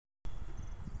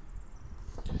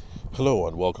Hello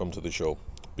and welcome to the show.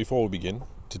 Before we begin,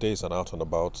 today is an out and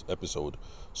about episode,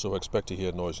 so expect to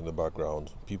hear noise in the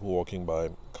background, people walking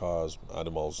by, cars,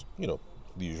 animals, the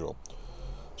usual.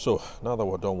 So now that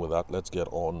we're done with that, let's get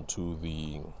on to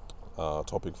the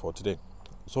topic for today.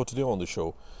 So today on the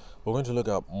show, we're going to look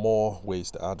at more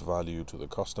ways to add value to the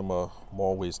customer,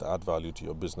 more ways to add value to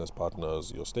your business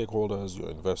partners, your stakeholders, your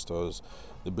investors,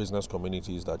 the business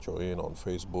communities that you're in on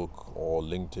Facebook or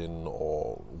LinkedIn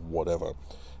or whatever.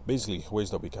 Basically,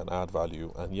 ways that we can add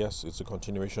value. And yes, it's a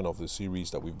continuation of the series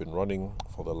that we've been running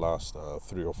for the last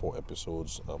 3 or 4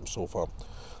 episodes so far.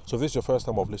 So if this is your first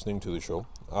time of listening to the show,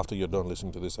 after you're done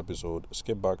listening to this episode,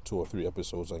 skip back 2 or 3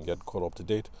 episodes and get caught up to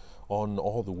date on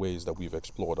all the ways that we've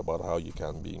explored about how you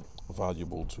can be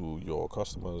valuable to your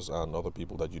customers and other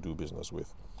people that you do business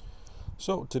with.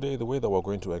 So today, the way that we're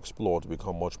going to explore to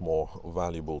become much more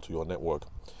valuable to your network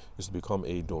is to become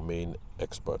a domain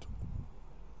expert.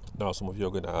 Now, some of you are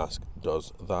going to ask,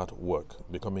 does that work?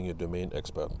 Becoming a domain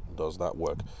expert, does that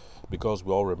work? Because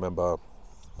we all remember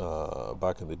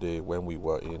back in the day when we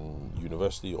were in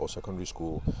university or secondary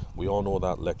school, we all know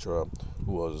that lecturer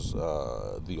who was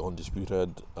the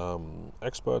undisputed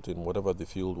expert in whatever the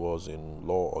field was in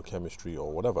law or chemistry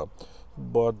or whatever,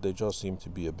 but they just seemed to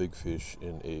be a big fish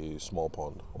in a small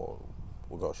pond. Or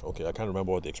oh gosh, okay, I can't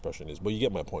remember what the expression is, but you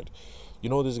get my point.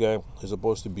 This guy is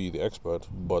supposed to be the expert,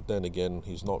 but then again,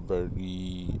 he's not very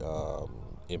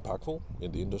impactful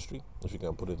in the industry, if you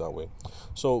can put it that way.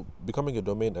 So, becoming a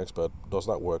domain expert, does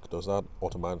that work? Does that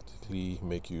automatically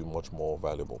make you much more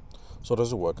valuable? So,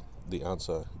 does it work? The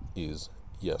answer is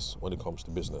yes when it comes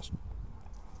to business.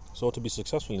 So, to be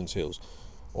successful in sales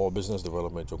or business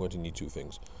development, you're going to need two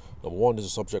things. Number one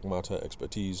is subject matter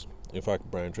expertise. In fact,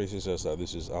 Brian Tracy says that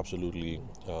this is absolutely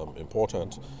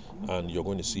important, and you're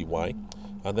going to see why.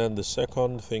 And then the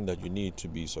second thing that you need to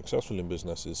be successful in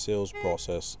business is sales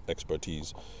process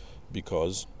expertise,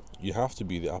 because you have to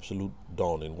be the absolute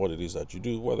don in what it is that you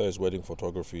do, whether it's wedding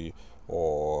photography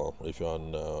or if you're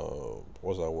on,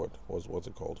 what's that word? What's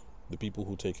it called? The people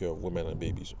who take care of women and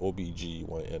babies,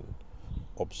 OBGYN,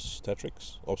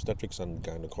 obstetrics and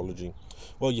gynecology.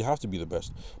 Well, you have to be the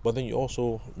best, but then you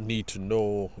also need to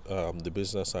know the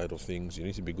business side of things. You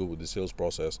need to be good with the sales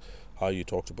process, how you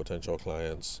talk to potential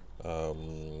clients, how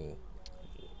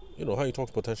you talk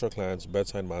to potential clients,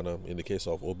 bedside manner in the case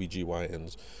of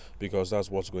OBGYNs, because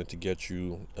that's what's going to get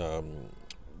you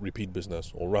repeat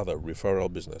business, or rather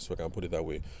referral business, if I can put it that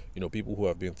way. People who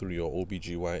have been through your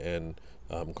OBGYN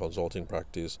consulting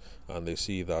practice, and they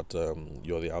see that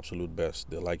you're the absolute best,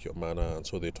 they like your manner, and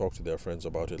so they talk to their friends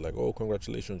about it, like, oh,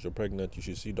 congratulations, you're pregnant, you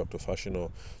should see Dr.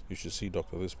 Fashino, you should see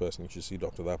Dr. this person, you should see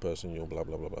Dr. that person, blah,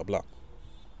 blah, blah, blah, blah.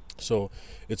 So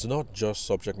it's not just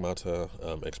subject matter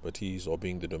expertise or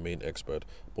being the domain expert,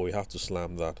 but we have to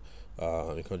slam that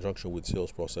in conjunction with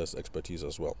sales process expertise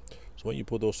as well. So when you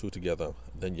put those two together,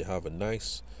 then you have a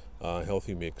nice,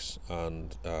 healthy mix,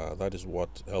 and that is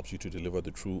what helps you to deliver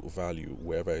the true value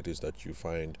wherever it is that you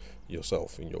find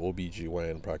yourself in your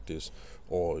OBGYN practice,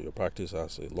 or your practice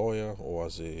as a lawyer, or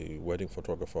as a wedding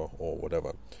photographer, or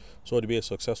whatever. So to be a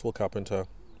successful carpenter,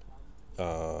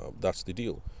 that's the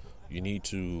deal. You need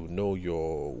to know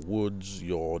your woods,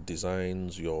 your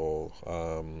designs, your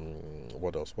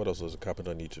what else? What else does a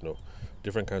carpenter need to know?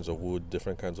 Different kinds of wood,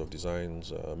 different kinds of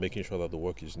designs, making sure that the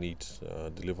work is neat,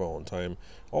 deliver on time,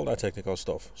 all that technical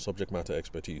stuff, subject matter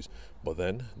expertise. But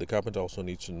then the carpenter also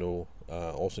needs to know,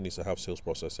 also needs to have sales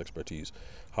process expertise.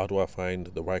 How do I find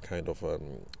the right kind of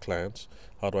clients?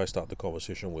 How do I start the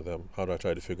conversation with them? How do I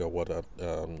try to figure out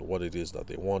what it is that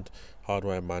they want? How do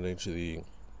I manage the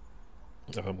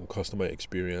customer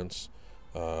experience?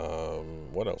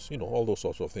 What else? All those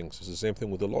sorts of things. It's the same thing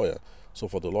with the lawyer. So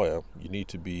for the lawyer, you need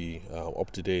to be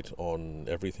up to date on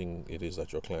everything it is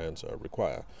that your clients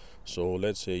require. So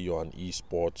let's say you're an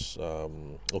esports.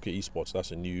 Esports.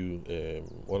 That's a new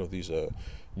one of these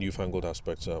newfangled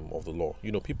aspects of the law.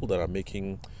 People that are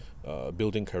making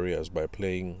building careers by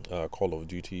playing Call of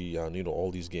Duty and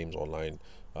all these games online.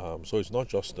 So it's not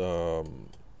just people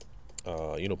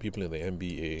in the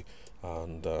NBA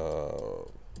and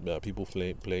people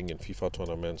playing in FIFA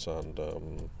tournaments and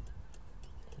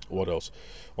what else?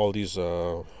 All these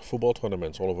football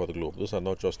tournaments all over the globe. Those are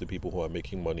not just the people who are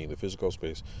making money in the physical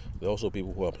space. They're also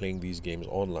people who are playing these games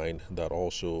online that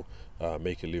also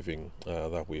make a living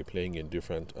that way, playing in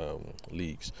different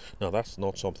leagues. Now, that's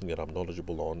not something that I'm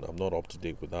knowledgeable on. I'm not up to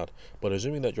date with that. But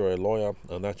assuming that you're a lawyer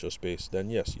and that's your space, then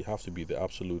yes, you have to be the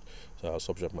absolute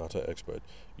subject matter expert.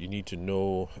 You need to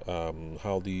know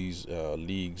how these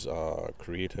leagues are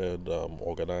created,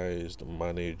 organized,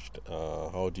 managed.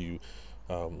 How do you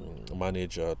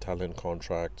manage talent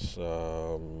contracts,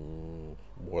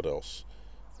 What else?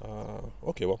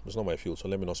 Okay, well, it's not my field, so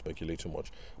let me not speculate too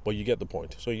much. But you get the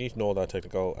point. So you need to know that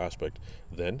technical aspect.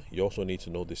 Then you also need to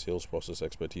know the sales process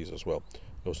expertise as well.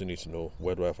 You also need to know,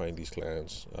 where do I find these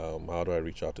clients? How do I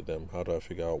reach out to them? How do I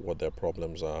figure out what their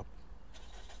problems are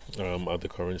at the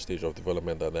current stage of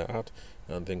development that they're at,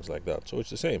 and things like that. So it's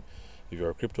the same. If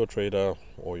you're a crypto trader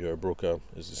or you're a broker,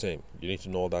 it's the same. You need to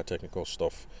know all that technical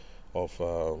stuff of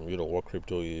what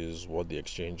crypto is, what the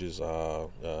exchanges are,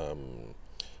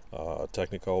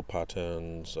 technical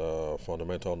patterns,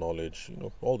 fundamental knowledge,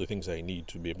 all the things I need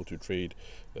to be able to trade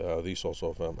these sorts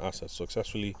of assets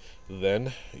successfully.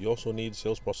 Then you also need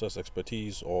sales process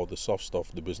expertise, or the soft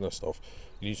stuff, the business stuff.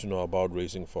 You need to know about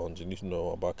raising funds, you need to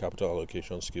know about capital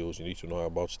allocation skills, you need to know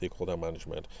about stakeholder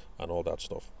management and all that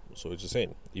stuff. So it's the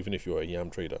same, even if you're a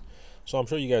YAM trader. So I'm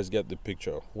sure you guys get the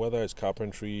picture. Whether it's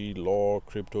carpentry, law,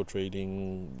 crypto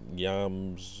trading,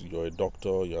 YAMS, you're a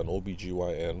doctor, you're an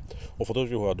OBGYN, or for those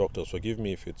of you who are doctors, forgive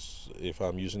me if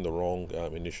I'm using the wrong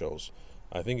initials.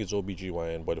 I think it's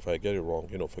OBGYN, but if I get it wrong,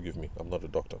 forgive me. I'm not a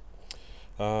doctor.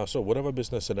 So whatever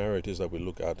business scenario it is that we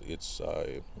look at, it's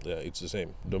the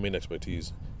same. Domain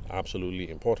expertise,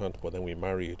 absolutely important, but then we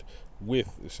marry it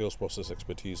with sales process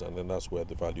expertise, and then that's where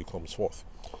the value comes forth.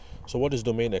 So what is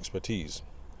domain expertise?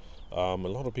 A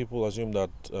lot of people assume that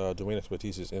domain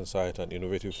expertise is insight and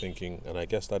innovative thinking, and I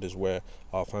guess that is where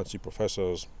our fancy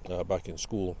professors back in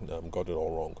school got it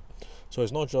all wrong. So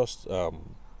it's not just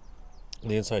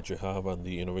the insight you have and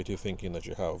the innovative thinking that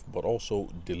you have, but also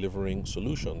delivering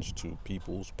solutions to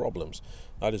people's problems.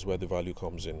 That is where the value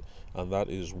comes in, and that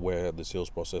is where the sales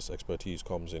process expertise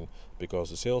comes in, because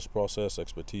the sales process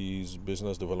expertise,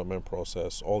 business development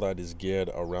process, all that is geared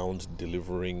around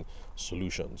delivering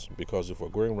solutions. Because if we're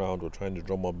going around, we're trying to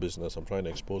drum up business, I'm trying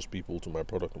to expose people to my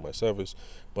product or my service,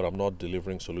 but I'm not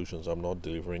delivering solutions, I'm not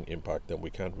delivering impact, then we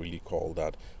can't really call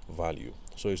that value.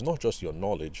 So it's not just your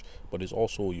knowledge, but it's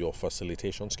also your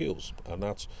facilitation skills, and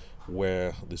that's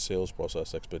where the sales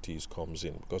process expertise comes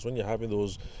in. Because when you're having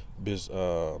those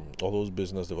all those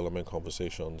business development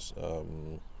conversations,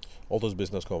 all those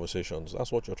business conversations,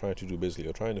 that's what you're trying to do. Basically,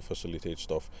 you're trying to facilitate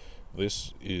stuff.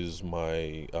 This is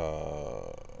my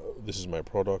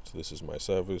product, this is my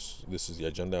service, this is the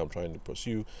agenda I'm trying to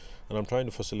pursue, and I'm trying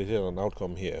to facilitate an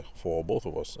outcome here for both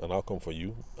of us, an outcome for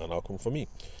you, an outcome for me.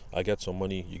 I get some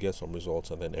money, you get some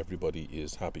results, and then everybody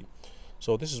is happy.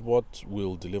 So this is what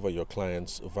will deliver your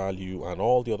clients value and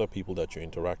all the other people that you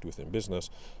interact with in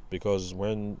business. Because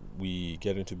when we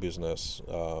get into business,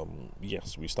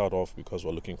 yes, we start off because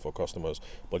we're looking for customers,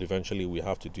 but eventually we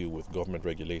have to deal with government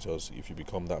regulators if you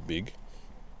become that big.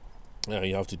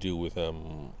 You have to deal with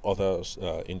other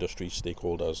industry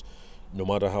stakeholders, no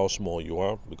matter how small you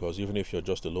are, because even if you're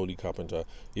just a lowly carpenter,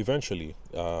 eventually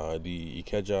the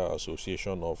Ikeja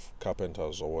Association of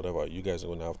Carpenters or whatever, you guys are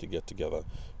going to have to get together,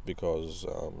 because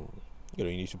you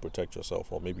need to protect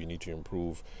yourself, or maybe you need to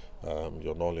improve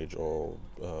your knowledge, or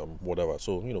whatever.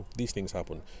 So these things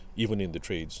happen even in the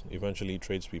trades. Eventually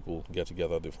tradespeople get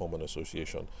together, they form an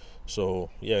association.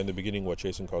 So yeah, in the beginning we're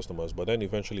chasing customers, but then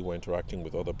eventually we're interacting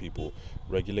with other people,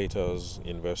 regulators,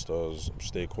 investors,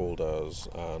 stakeholders,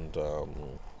 and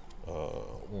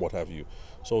what have you.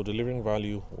 So delivering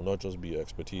value will not just be your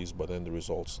expertise, but then the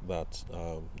results that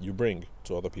you bring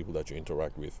to other people that you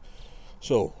interact with.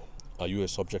 So, are you a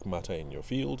subject matter in your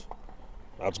field?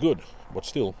 That's good, but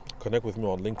still, connect with me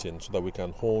on LinkedIn so that we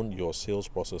can hone your sales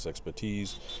process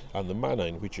expertise and the manner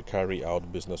in which you carry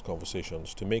out business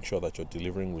conversations to make sure that you're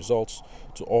delivering results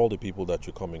to all the people that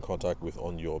you come in contact with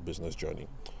on your business journey.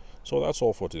 So that's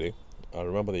all for today.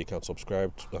 Remember that you can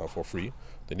subscribe for free.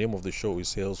 The name of the show is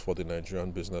Sales for the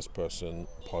Nigerian Business Person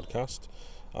Podcast.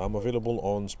 I'm available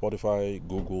on Spotify,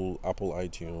 Google, Apple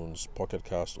iTunes, Pocket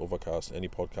Cast, Overcast, any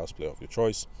podcast player of your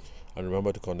choice. And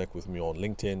remember to connect with me on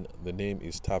LinkedIn. The name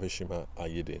is Tavishima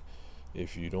Ayede.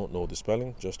 If you don't know the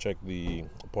spelling, just check the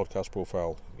podcast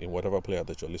profile in whatever player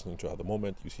that you're listening to at the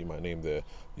moment. You see my name there.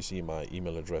 You see my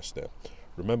email address there.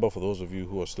 Remember, for those of you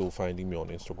who are still finding me on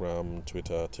Instagram,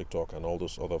 Twitter, TikTok, and all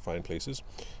those other fine places,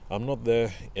 I'm not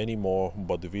there anymore,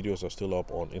 but the videos are still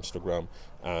up on Instagram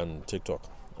and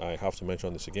TikTok. I have to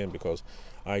mention this again because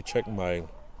I checked my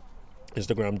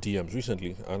Instagram DMs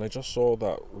recently, and I just saw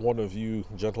that one of you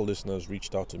gentle listeners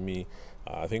reached out to me,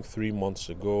 I think 3 months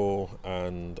ago,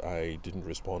 and I didn't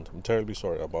respond. I'm terribly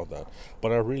sorry about that,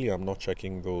 but I really am not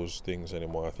checking those things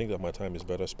anymore. I think that my time is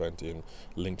better spent in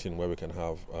LinkedIn, where we can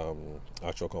have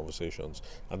actual conversations.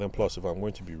 And then plus, if I'm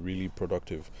going to be really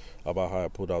productive about how I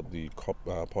put out the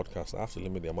podcast, I have to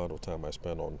limit the amount of time I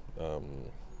spend on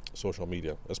social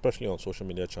media, especially on social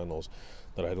media channels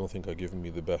that I don't think are giving me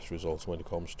the best results when it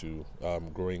comes to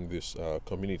growing this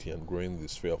community and growing the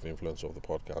sphere of influence of the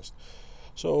podcast.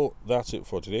 So that's it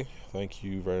for today. Thank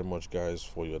you very much, guys,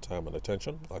 for your time and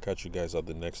attention. I'll catch you guys at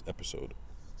the next episode.